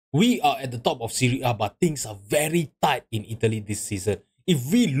We are at the top of Serie A, but things are very tight in Italy this season. If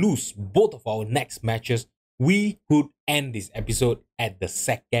we lose both of our next matches, we could end this episode at the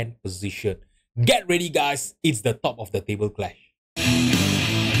second position. Get ready, guys. It's the top of the table clash.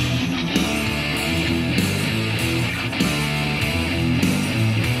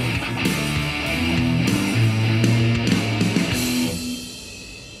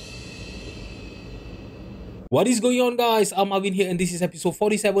 What is going on, guys? I'm Alvin here and this is episode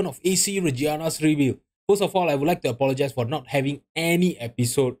 47 of AC Reggiana's Review. First of all, I would like to apologize for not having any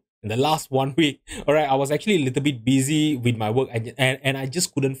episode in the last 1 week. Alright, I was actually a little bit busy with my work and I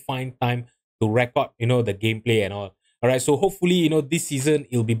just couldn't find time to record, the gameplay and all. Alright, so hopefully, this season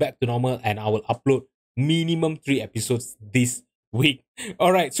it'll be back to normal and I will upload minimum 3 episodes this week.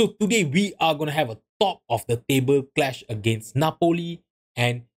 Alright, so today we are going to have a top of the table clash against Napoli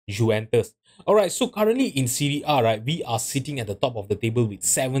and Juventus. Alright, so currently in Serie A, right, we are sitting at the top of the table with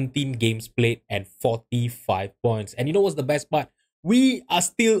 17 games played and 45 points. And you know what's the best part? We are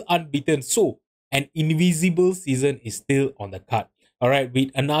still unbeaten. So, an invisible season is still on the card. Alright,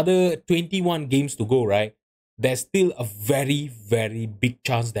 with another 21 games to go, right, there's still a very, very big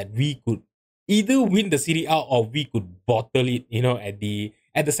chance that we could either win the Serie A or we could bottle it,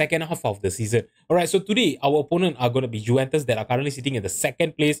 at the second half of the season. Alright, so today our opponent are going to be Juventus that are currently sitting in the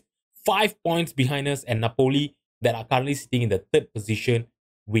second place, 5 points behind us, and Napoli that are currently sitting in the third position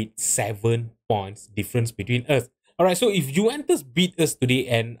with 7 points difference between us. Alright, so if Juventus beat us today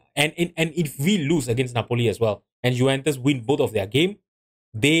and if we lose against Napoli as well, and Juventus win both of their game,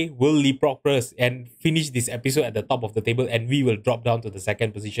 they will leapfrog us and finish this episode at the top of the table and we will drop down to the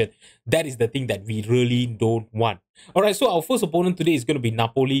second position. That is the thing that we really don't want. Alright, so our first opponent today is going to be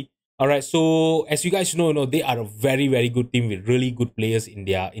Napoli. Alright, so as you guys know, they are a very, very good team with really good players in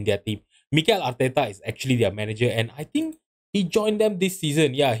their team. Mikel Arteta is actually their manager and I think he joined them this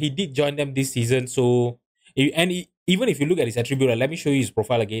season. Yeah, he did join them this season. So, even if you look at his attribute, let me show you his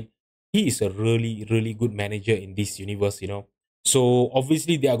profile again. He is a really, really good manager in this universe, So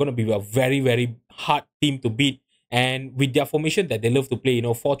obviously they are going to be a very, very hard team to beat. And with their formation that they love to play,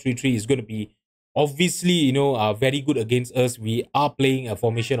 4-3-3 is going to be obviously, very good against us. We are playing a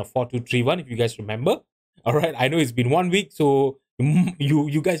formation of 4-2-3-1, if you guys remember. All right, I know it's been 1 week, so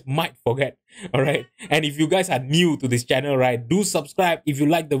you guys might forget. All right, and if you guys are new to this channel, right, do subscribe. If you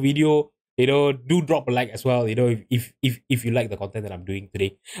like the video, do drop a like as well, if you like the content that I'm doing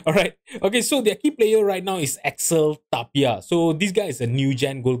today. All right, okay, so their key player right now is Axel Tapia. So this guy is a new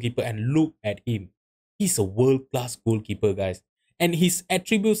gen goalkeeper and look at him. He's a world-class goalkeeper, guys, and his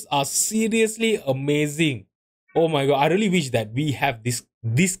attributes are seriously amazing. Oh my god, I really wish that we have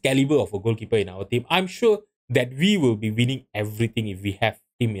this caliber of a goalkeeper in our team. I'm sure that we will be winning everything if we have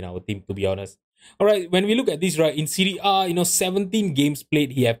him in our team, to be honest. All right, when we look at this, right, in Serie A, 17 games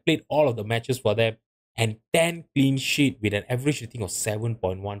played. He have played all of the matches for them and 10 clean sheet with an average rating of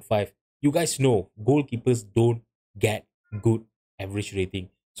 7.15. You guys know goalkeepers don't get good average rating.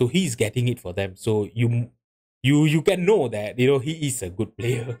 So he's getting it for them. So you can know that, he is a good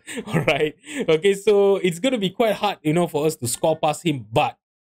player. All right. Okay, so it's going to be quite hard, for us to score past him, but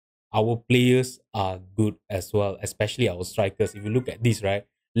our players are good as well, especially our strikers. If you look at this, right,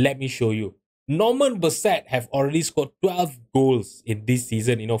 let me show you. Norman Bassett have already scored 12 goals in this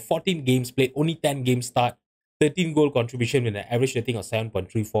season. 14 games played, only 10 games start, 13 goal contribution with an average rating of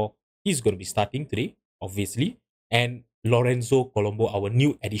 7.34. He's going to be starting today, obviously. And Lorenzo Colombo, our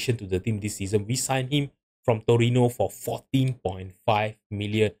new addition to the team this season, we signed him from Torino for 14.5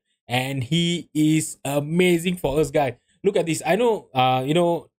 million. And he is amazing for us, guys. Look at this. I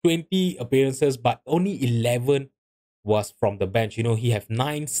know, 20 appearances, but only 11 was from the bench. He have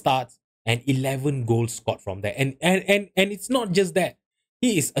 9 starts and 11 goals scored from there. And it's not just that.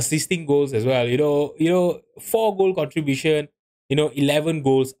 He is assisting goals as well. 4 goal contribution, 11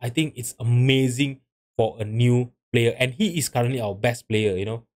 goals. I think it's amazing for a new player. And he is currently our best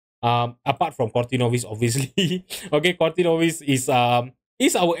player, apart from Cortinovis, obviously. Okay, Cortinovis is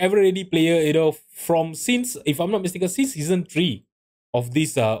our ever-ready player, from since, if I'm not mistaken, since season 3 of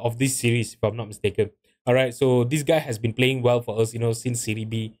this series, if I'm not mistaken. All right, so this guy has been playing well for us, since Serie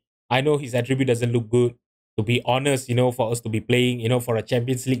B. I know his attribute doesn't look good, to be honest, for us to be playing, for a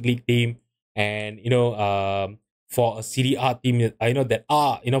Champions League team and, for a Serie A team, that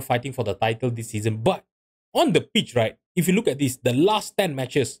are, fighting for the title this season. But on the pitch, right, if you look at this, the last 10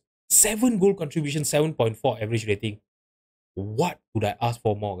 matches, 7 goal contribution, 7.4 average rating. What could I ask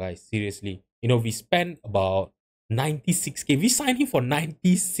for more, guys? Seriously. We spent about 96k. We signed him for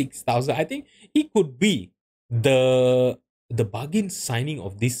 96,000. I think he could be the bargain signing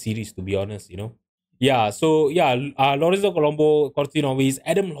of this series, to be honest. Yeah, so yeah, Lorenzo Colombo, Cortinovis,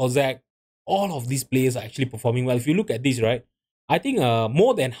 Adam Lozak, all of these players are actually performing well. If you look at this, right, I think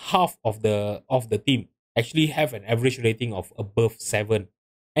more than half of the team actually have an average rating of above 7.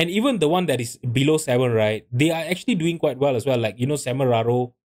 And even the one that is below 7, right, they are actually doing quite well as well. Like,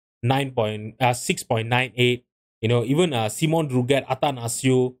 Semeraro, 6.98. Even Simon Druget,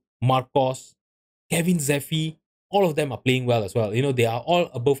 Atanasio, Marcos, Kevin Zeffi, all of them are playing well as well. They are all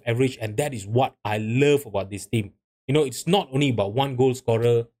above average, and that is what I love about this team. It's not only about one goal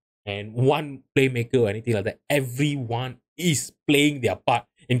scorer and one playmaker or anything like that. Everyone is playing their part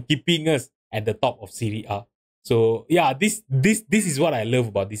in keeping us at the top of Serie A. So yeah, this is what I love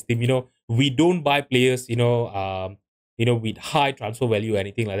about this team. We don't buy players, with high transfer value or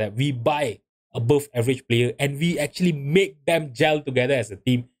anything like that. We buy above average player and we actually make them gel together as a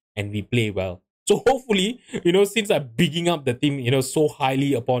team and we play well. So hopefully, since I'm bigging up the team, so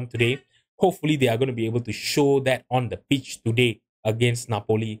highly upon today, hopefully they are going to be able to show that on the pitch today against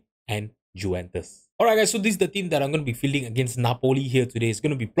Napoli and Juventus. Alright guys, so this is the team that I'm going to be fielding against Napoli here today. It's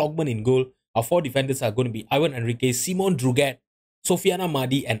going to be Plogman in goal. Our 4 defenders are going to be Ivan Enrique, Simon Druget, Sofiana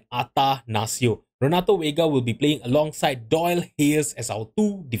Madi, and Ata Nasio. Renato Vega will be playing alongside Doyle Hayes as our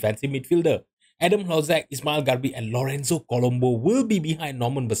 2 defensive midfielder. Adam Lozak, Ismail Garbi, and Lorenzo Colombo will be behind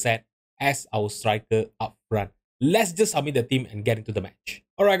Norman Bassett as our striker up front. Let's just submit the team and get into the match.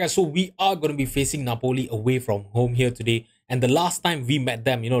 Alright guys, so we are going to be facing Napoli away from home here today. And the last time we met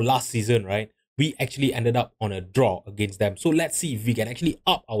them, last season, right, we actually ended up on a draw against them. So let's see if we can actually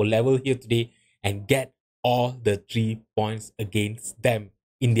up our level here today and get all the 3 points against them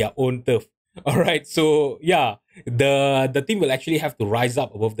in their own turf. Alright, so yeah, the team will actually have to rise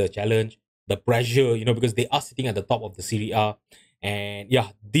up above the challenge, the pressure, because they are sitting at the top of the Serie A. And yeah,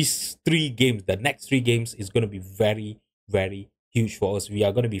 these 3 games, the next 3 games is going to be very, very huge for us. We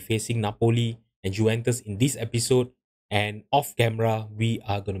are going to be facing Napoli and Juventus in this episode. And off camera, we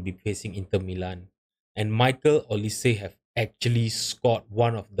are going to be facing Inter Milan. And Michael Olise have actually scored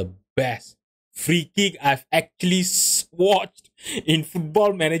one of the best free kick I've actually watched in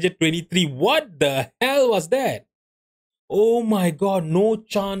Football Manager 23. What the hell was that? Oh my god, no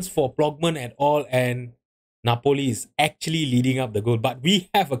chance for Plogman at all. And Napoli is actually leading up the goal, but we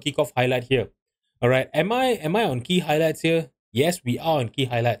have a kickoff highlight here. All right, am I on key highlights here? Yes, we are on key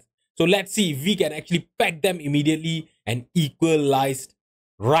highlights. So let's see if we can actually pack them immediately and equalize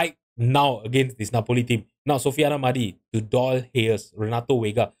right now against this Napoli team. Now, Sofiana Madi to Doyle Hayes, Renato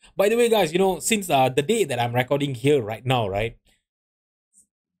Vega. By the way, guys, since the day that I'm recording here right now, right,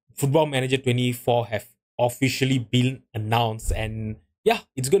 Football Manager 24 have officially been announced, and yeah,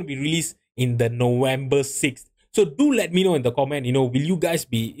 it's going to be released in the November 6th. So do let me know in the comment, will you guys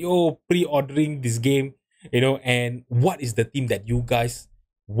be pre-ordering this game, and what is the team that you guys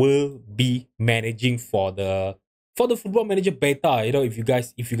will be managing for the Football Manager beta? If you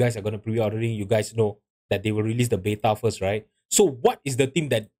guys are going to pre-ordering, you guys know that they will release the beta first, right? So what is the team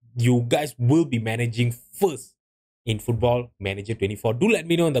that you guys will be managing first in Football Manager 24? Do let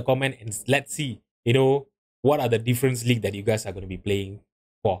me know in the comment and let's see, what are the different league that you guys are going to be playing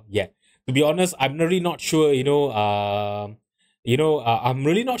for. Yeah, to be honest, I'm really not sure, I'm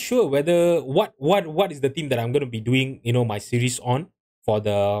really not sure whether what is the team that I'm going to be doing, my series on for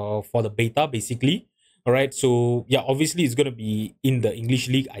the beta, basically. All right, so yeah, obviously it's going to be in the English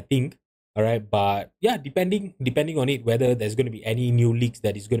league, I think. All right, but yeah, depending on it, whether there's going to be any new leagues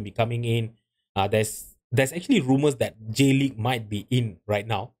that is going to be coming in. There's actually rumors that J League might be in right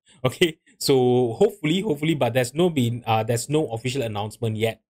now. Okay, so hopefully, but there's no official announcement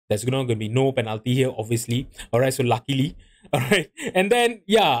yet. There's not going to be no penalty here, obviously. All right, so luckily, all right, and then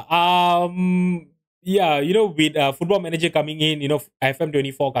yeah, with Football Manager coming in,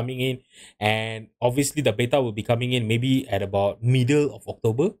 FM24 coming in, and obviously the beta will be coming in maybe at about middle of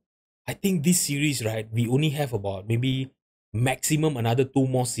October. I think this series, right, we only have about maybe maximum another 2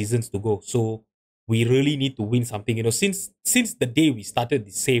 more seasons to go. So we really need to win something. Since the day we started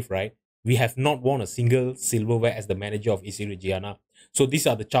the save, right, we have not won a single silverware as the manager of AC Reggiana. So these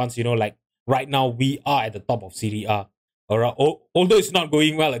are the chance, like right now we are at the top of Serie A. Alright, although it's not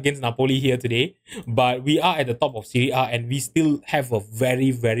going well against Napoli here today, but we are at the top of Serie A and we still have a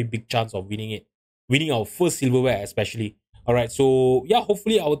very, very big chance of winning our first silverware especially. Alright, so yeah,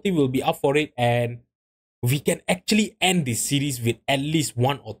 hopefully our team will be up for it and we can actually end this series with at least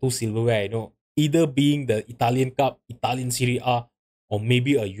 1 or 2 silverware, either being the Italian Cup, Italian Serie A, or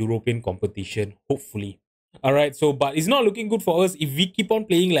maybe a European competition, hopefully. Alright, so but it's not looking good for us. If we keep on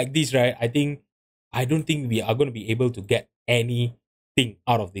playing like this, right, I don't think we are going to be able to get anything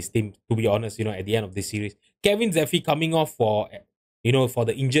out of this team, to be honest, at the end of this series. Kevin Zeffi coming off for You know, for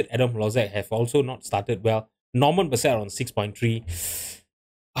the injured Adam Lozak have also not started well. Norman Bassett on 6.3.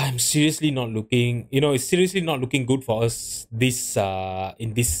 I'm seriously not looking, it's seriously not looking good for us this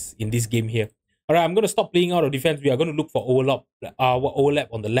in this game here. All right, I'm gonna stop playing out of defense. We are gonna look for overlap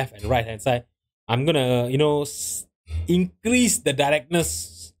on the left and right hand side. I'm gonna increase the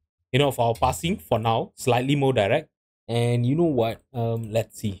directness of our passing for now, slightly more direct. And you know what?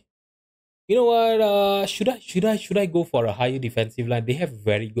 Let's see. You know what? Should I go for a higher defensive line? They have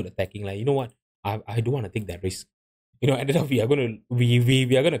very good attacking line. You know what? I don't want to take that risk. Ended up we are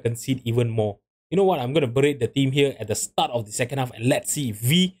gonna concede even more. You know what? I'm gonna berate the team here at the start of the second half, and let's see if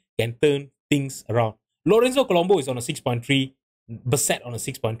we can turn things around. Lorenzo Colombo is on a 6.3, Bassett on a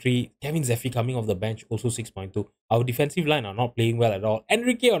 6.3, Kevin Zeffi coming off the bench also 6.2. Our defensive line are not playing well at all.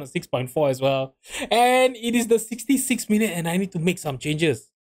 Enrique on a 6.4 as well. And it is the 66th minute, and I need to make some changes.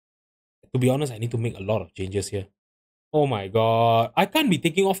 To be honest, I need to make a lot of changes here. Oh my god. I can't be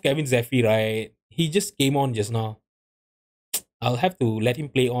taking off Kevin Zeffi, right? He just came on just now. I'll have to let him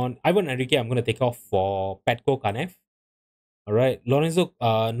play on. Ivan Enrique, I'm going to take off for Petko Kanev. All right.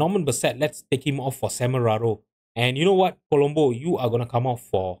 Norman Bassett, let's take him off for Semeraro. And you know what? Colombo, you are going to come off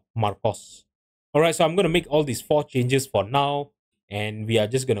for Marcos. All right. So I'm going to make all these 4 changes for now. And we are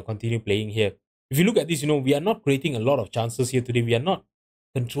just going to continue playing here. If you look at this, we are not creating a lot of chances here today. We are not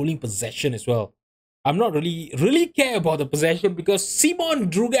controlling possession as well. I'm not really care about the possession because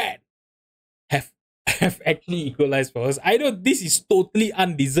Simon Drugat have actually equalized for us. I know this is totally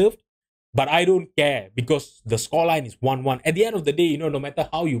undeserved, but I don't care because the scoreline is 1-1. At the end of the day, no matter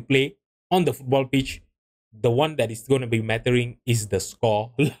how you play on the football pitch, the one that is going to be mattering is the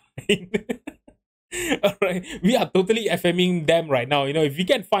score line. All right, we are totally FMing them right now. If we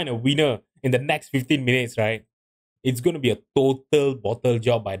can find a winner in the next 15 minutes, right, it's going to be a total bottle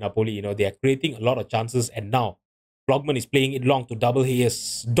job by Napoli. They are creating a lot of chances, and now Flogman is playing it long to Double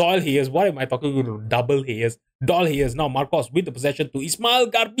Hayes. Doyle Hayes. What am I talking about? Double Hayes. Doyle Hayes. Now Marcos with the possession to Ismail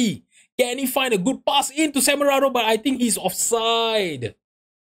Garbi. Can he find a good pass into Semeraro? But I think he's offside.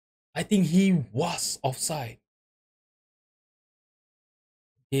 I think he was offside.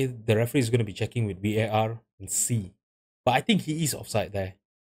 Okay, the referee is going to be checking with VAR and see. But I think he is offside there.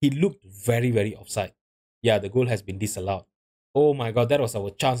 He looked very, very offside. Yeah, the goal has been disallowed. Oh my god, that was our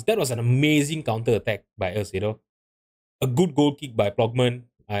chance. That was an amazing counter attack by us, A good goal kick by Plogman.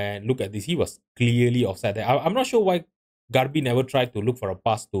 And look at this, he was clearly offside there. I'm not sure why Garbi never tried to look for a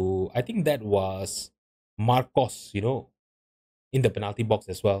pass to, I think that was Marcos, in the penalty box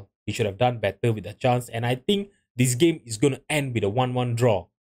as well. He should have done better with a chance. And I think this game is going to end with a 1-1 draw.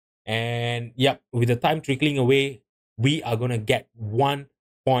 And yeah, with the time trickling away, we are going to get 1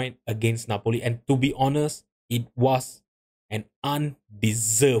 point against Napoli. And to be honest, it was an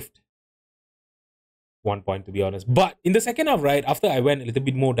undeserved 1 point, to be honest. But in the second half, right, after I went a little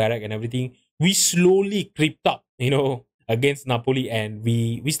bit more direct and everything, we slowly creeped up, against Napoli, and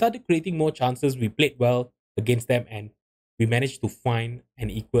we started creating more chances. We played well against them, and we managed to find an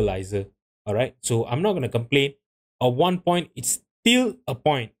equalizer. All right, so I'm not going to complain. A 1 point, it's still a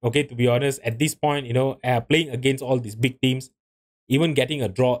point, okay, to be honest. At this point, playing against all these big teams, even getting a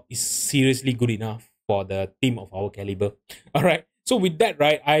draw is seriously good enough for the team of our caliber. All right. So with that,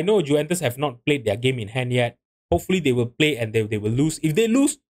 right, I know Juventus have not played their game in hand yet. Hopefully they will play and they will lose. If they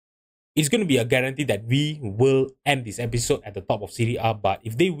lose, it's going to be a guarantee that we will end this episode at the top of Serie A. But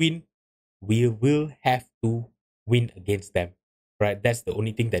if they win, we will have to win against them. Right? That's the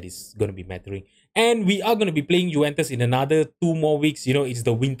only thing that is going to be mattering. And we are going to be playing Juventus in another 2 more weeks. It's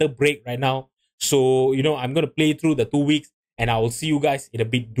the winter break right now. So, I'm going to play through the 2 weeks. And I will see you guys in a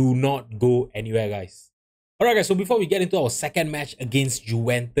bit. Do not go anywhere, guys. Alright, guys. So before we get into our second match against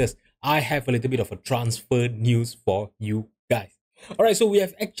Juventus, I have a little bit of a transfer news for you guys. Alright, so we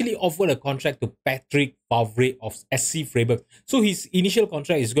have actually offered a contract to Patrick Favre of SC Freiburg. So his initial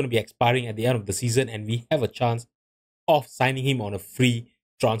contract is going to be expiring at the end of the season, and we have a chance of signing him on a free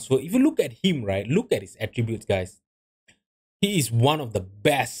transfer. If you look at him, right, look at his attributes, guys. He is one of the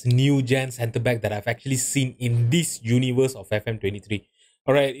best new gen center back that I've actually seen in this universe of FM23.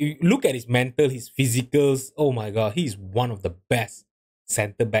 All right, you look at his mental, his physicals. Oh my god, he's one of the best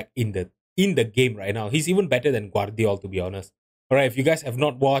center back in the game right now. He's even better than Guardiola, to be honest. All right, if you guys have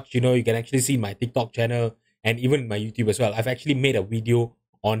not watched, you can actually see my TikTok channel and even my YouTube as well. I've actually made a video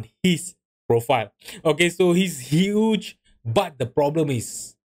on his profile. Okay, so he's huge, but the problem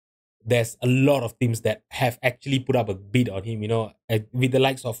is there's a lot of teams that have actually put up a bid on him, with the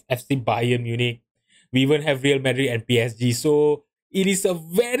likes of FC Bayern Munich. We even have Real Madrid and PSG. So it is a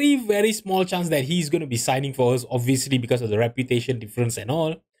very, very small chance that he's going to be signing for us, obviously, because of the reputation difference and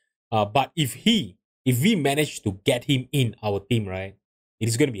all. But if he if we manage to get him in our team, right, it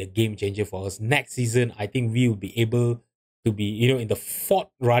is going to be a game changer for us. Next season, I think we will be able to be, in the fourth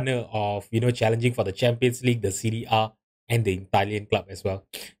runner of, challenging for the Champions League, the Serie A, and the Italian club as well.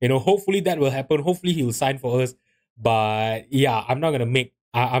 Hopefully that will happen. Hopefully he will sign for us. But yeah, I'm not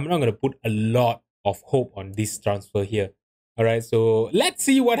gonna put a lot of hope on this transfer here. All right, so let's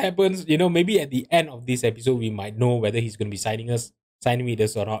see what happens. Maybe at the end of this episode, we might know whether he's gonna be signing with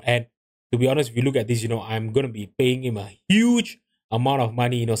us or not. And to be honest, if you look at this, I'm gonna be paying him a huge amount of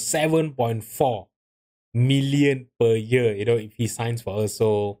money. 7.4 million per year. If he signs for us.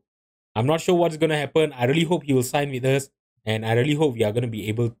 So I'm not sure what's gonna happen. I really hope he will sign with us, and I really hope we are gonna be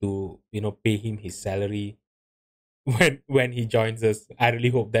able to, pay him his salary when he joins us. I really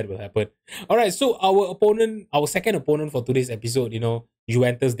hope that will happen. All right, so our second opponent for today's episode,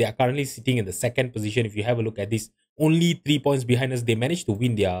 Juventus, they are currently sitting in the second position. If you have a look at this, only 3 points behind us. They managed to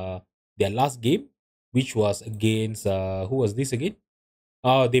win their last game, which was against who was this again?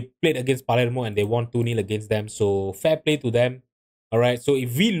 They played against Palermo and they won 2-0 against them. So fair play to them. All right, so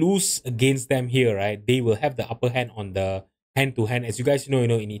if we lose against them here, right, they will have the upper hand on the hand-to-hand. As you guys know,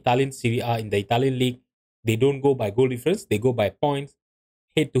 in Italian Serie A, in the Italian league, they don't go by goal difference. They go by points,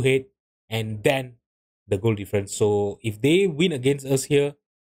 head-to-head, and then the goal difference. So if they win against us here,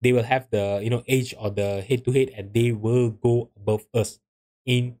 they will have the, edge or the head-to-head, and they will go above us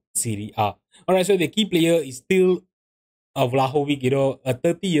in Serie A. All right, so the key player is still Vlahovic, a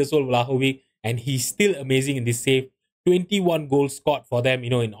 30 years old Vlahovic, and he's still amazing in this save. 21 goals scored for them,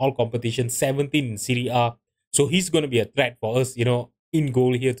 in all competitions, 17 in Serie A. So he's going to be a threat for us, in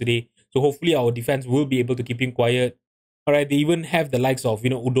goal here today. So hopefully our defense will be able to keep him quiet. All right, they even have the likes of,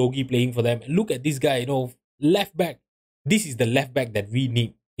 Udogi playing for them. And look at this guy, left back. This is the left back that we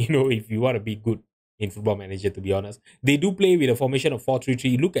need, if you want to be good in Football Manager, to be honest. They do play with a formation of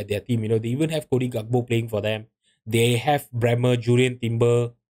 4-3-3. Look at their team, they even have Cody Gakpo playing for them. They have Bremer, Julian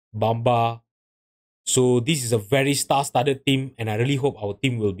Timber, Bamba. So this is a very star-studded team, and I really hope our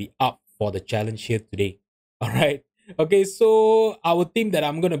team will be up for the challenge here today. All right. Okay, so our team that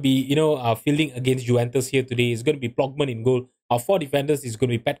I'm going to be, fielding against Juventus here today is going to be Plogman in goal. Our 4 defenders is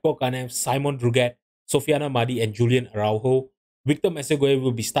going to be Petko Kanev, Simon Druget, Sofiana Madi, and Julian Araujo. Victor Mesegoe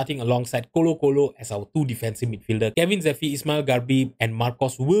will be starting alongside Colo Colo as our 2 defensive midfielder. Kevin Zeffi, Ismail Garbi, and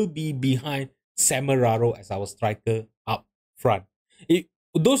Marcos will be behind Semeraro as our striker up front.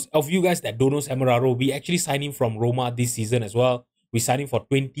 Those of you guys that don't know Semeraro, we actually signed him from Roma this season as well. We signed him for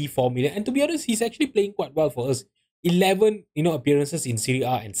 24 million. And to be honest, he's actually playing quite well for us. 11, appearances in Serie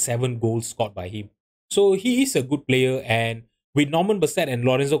A and 7 goals scored by him. So he is a good player. And with Norman Bassett and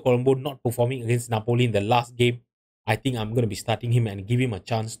Lorenzo Colombo not performing against Napoli in the last game, I think I'm going to be starting him and give him a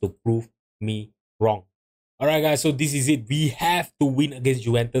chance to prove me wrong. Alright guys, so this is it. We have to win against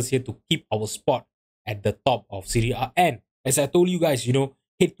Juventus here to keep our spot at the top of Serie A. And as I told you guys,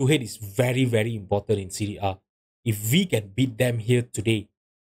 head-to-head is very, very important in Serie A. If we can beat them here today,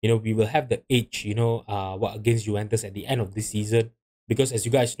 we will have the edge, against Juventus at the end of this season. Because as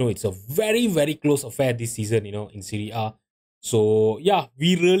you guys know, it's a very, very close affair this season, in Serie A. So yeah,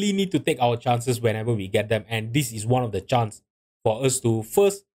 we really need to take our chances whenever we get them. And this is one of the chances for us to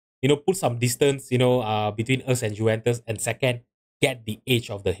first, put some distance, between us and Juventus. And second, get the edge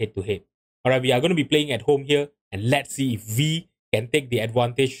of the head-to-head. All right, we are going to be playing at home here. And let's see if we can take the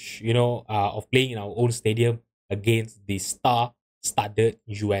advantage, of playing in our own stadium against the star-studded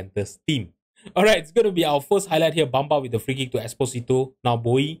Juventus team. All right, it's going to be our first highlight here. Bamba with the free kick to Esposito. Now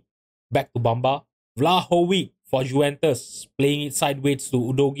Boy, back to Bamba. Vlahovic for Juventus, playing it sideways to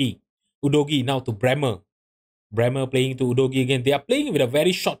Udogi. Udogi now to Bremer. Bremer playing to Udogi again. They are playing with a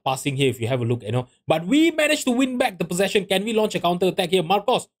very short passing here if you have a look, But we managed to win back the possession. Can we launch a counter attack here?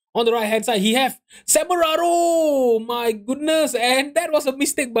 Marcos on the right hand side. He have Semeraro. My goodness. And that was a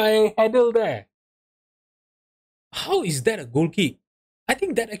mistake by Hedel there. How is that a goal kick? I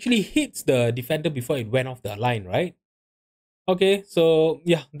think that actually hits the defender before it went off the line, right? Okay, so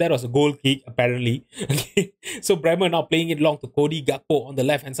yeah, that was a goal kick apparently. Okay, so Bremer now playing it long to Cody Gakpo on the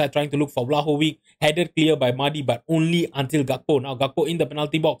left hand side, trying to look for Vlahovic. Headed clear by Madi, but only until Gakpo. Now Gakpo in the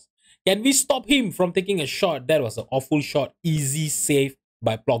penalty box. Can we stop him from taking a shot? That was an awful shot. Easy save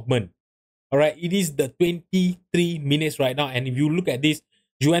by Plogman. All right, it is the 23 minutes right now, and if you look at this,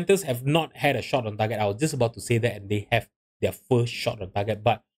 Juventus have not had a shot on target. I was just about to say that, and they have their first shot on target,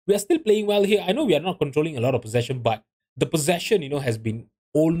 but we are still playing well here. I know we are not controlling a lot of possession, but the possession, has been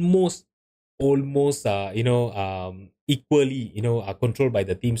almost, equally, controlled by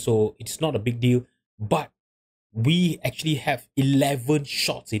the team. So it's not a big deal. But we actually have 11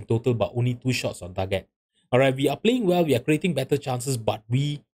 shots in total, but only 2 shots on target. All right, we are playing well. We are creating better chances, but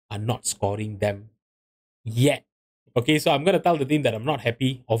we are not scoring them yet. Okay, so I'm gonna tell the team that I'm not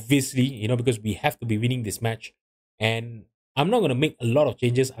happy, obviously, because we have to be winning this match. And I'm not gonna make a lot of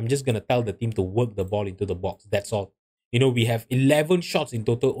changes. I'm just gonna tell the team to work the ball into the box. That's all. We have 11 shots in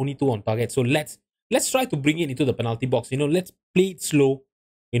total, only 2 on target. So let's try to bring it into the penalty box. Let's play it slow,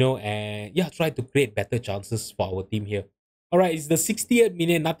 and yeah, try to create better chances for our team here. All right, it's the 60th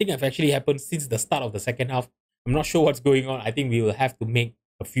minute. Nothing have actually happened since the start of the second half. I'm not sure what's going on. I think we will have to make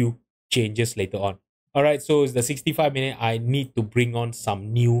a few changes later on. All right, so it's the 65 minute. I need to bring on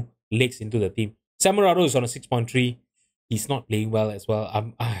some new legs into the team. Samarado is on a 6.3. He's not playing well as well.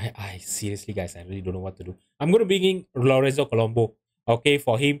 I seriously, guys, I really don't know what to do. I'm going to bring in Lorenzo Colombo, okay,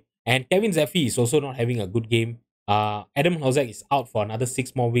 for him. And Kevin Zeffi is also not having a good game. Adam Hozek is out for another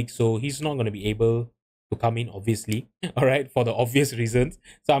 6 more weeks, so he's not going to be able to come in, obviously. All right, for the obvious reasons.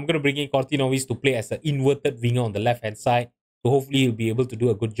 So I'm going to bring in Cortinovis to play as an inverted winger on the left-hand side. So hopefully he'll be able to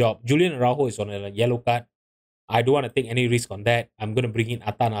do a good job. Julian Araujo is on a yellow card. I don't want to take any risk on that. I'm going to bring in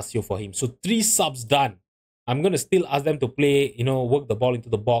Atanasio for him. So 3 subs done. I'm going to still ask them to play, work the ball into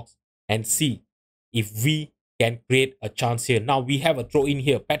the box and see if we can create a chance here. Now we have a throw in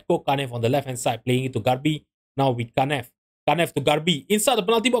here. Petko Kanev on the left-hand side playing it to Garbi. Now with Kanev. Kanev to Garbi. Inside the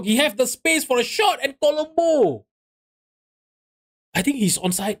penalty box, he has the space for a shot and Colombo. I think he's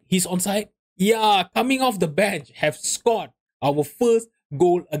onside. He's onside. Yeah, coming off the bench, have scored our first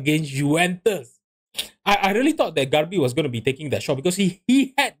goal against Juventus. I really thought that Garbi was going to be taking that shot because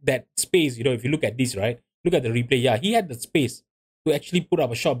he had that space. If you look at this, right? Look at the replay. Yeah, he had the space to actually put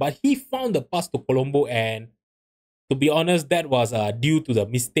up a shot. But he found the pass to Colombo. And to be honest, that was due to the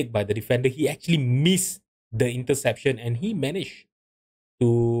mistake by the defender. He actually missed the interception. And he managed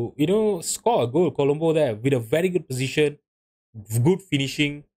to, score a goal. Colombo there with a very good position. Good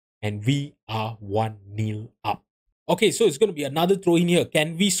finishing. And we are 1-0 up. Okay, so it's going to be another throw in here.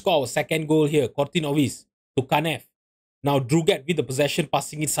 Can we score our second goal here? Cortinovis to Kanev. Now Druget with the possession,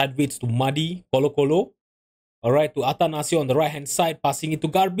 passing it sideways to Madi, Colo. Alright, to Atanasio on the right-hand side, passing it to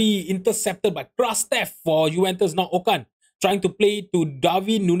Garbi. Intercepted by Krastev for Juventus. Now Okan trying to play it to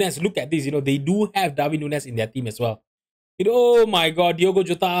David Nunes. Look at this, they do have David Nunes in their team as well. Oh my God, Diogo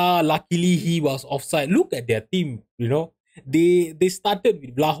Jota, luckily he was offside. Look at their team, They started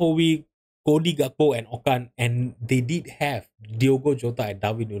with Vlahovic, Cody Gakpo and Okan, and they did have Diogo Jota and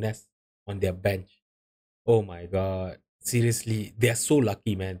David Nunes on their bench. Oh my God. Seriously, they are so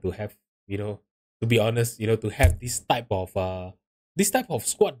lucky, man, to have, to be honest, to have this type of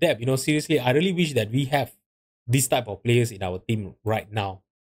squad depth. Seriously, I really wish that we have this type of players in our team right now.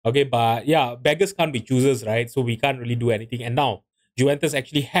 Okay, but yeah, beggars can't be choosers, right? So we can't really do anything. And now, Juventus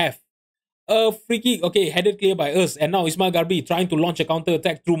actually have a free kick. Okay, headed clear by us. And now Ismail Garbi trying to launch a counter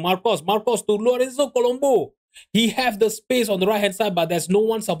attack through Marcos. Marcos to Lorenzo Colombo. He have the space on the right-hand side, but there's no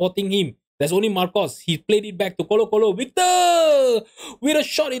one supporting him. There's only Marcos. He played it back to Colo. Victor! With a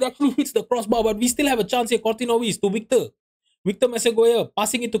shot, it actually hits the crossbar, but we still have a chance here. Cortinovis to Victor. Victor Mesegoya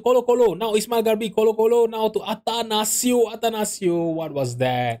passing it to Colo. Now Ismail Garbi. Colo now to Atanasio. What was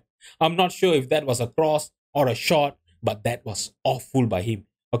that? I'm not sure if that was a cross or a shot, but that was awful by him.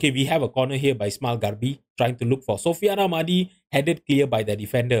 Okay, we have a corner here by Ismail Garbi trying to look for Sofiana Madi, headed clear by the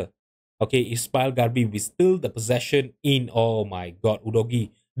defender. Okay, Ismail Garbi with still the possession in. Oh my God, Udogi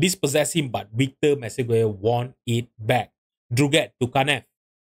dispossessed him, but Victor Mesegoya won it back. Druget to Kanev.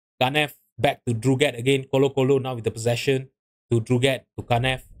 Kanev back to Druget again. Colo now with the possession to Druget to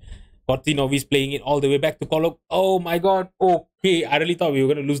Kanev. Cortinovis playing it all the way back to Colo. Oh my God. Okay, I really thought we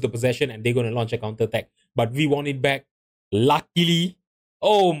were going to lose the possession and they're going to launch a counter attack, but we won it back. Luckily.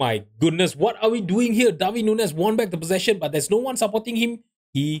 Oh my goodness, what are we doing here? David Nunes won back the possession, but there's no one supporting him.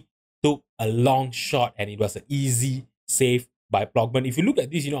 He took a long shot and it was an easy save by Plogman. If you look at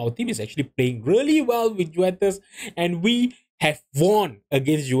this, our team is actually playing really well with Juventus and we have won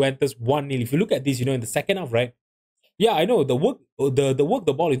against Juventus 1-0. If you look at this, in the second half, right? Yeah, I know the work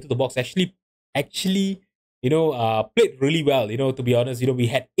the ball into the box actually played really well, to be honest. We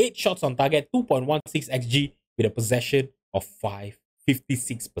had 8 shots on target, 2.16 XG with a possession of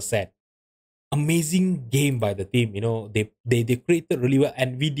 56%. Amazing game by the team. They created really well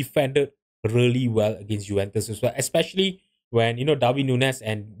and we defended really well against Juventus as well, especially when David Nunes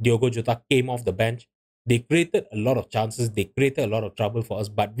and Diogo Jota came off the bench. They created a lot of chances, they created a lot of trouble for us,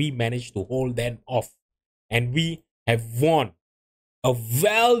 but we managed to hold them off and we have won a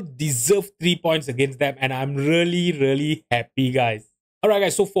well-deserved 3 points against them, and I'm really happy, guys. Alright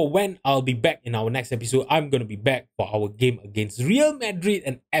guys, so for when I'll be back in our next episode, I'm going to be back for our game against Real Madrid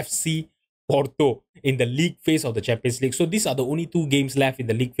and FC Porto in the league phase of the Champions League. So these are the only 2 games left in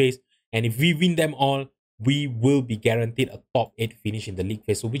the league phase, and if we win them all, we will be guaranteed a top 8 finish in the league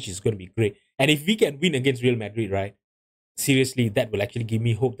phase, so which is going to be great. And if we can win against Real Madrid, right, seriously, that will actually give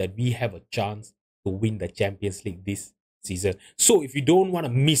me hope that we have a chance to win the Champions League this season. So if you don't want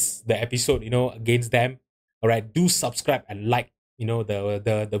to miss the episode, against them, all right, do subscribe and like,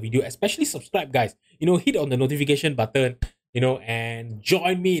 the video, especially subscribe, guys. Hit on the notification button, and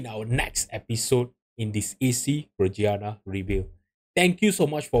join me in our next episode in this AC Reggiana review. Thank you so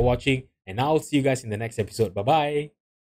much for watching, and I'll see you guys in the next episode. Bye bye.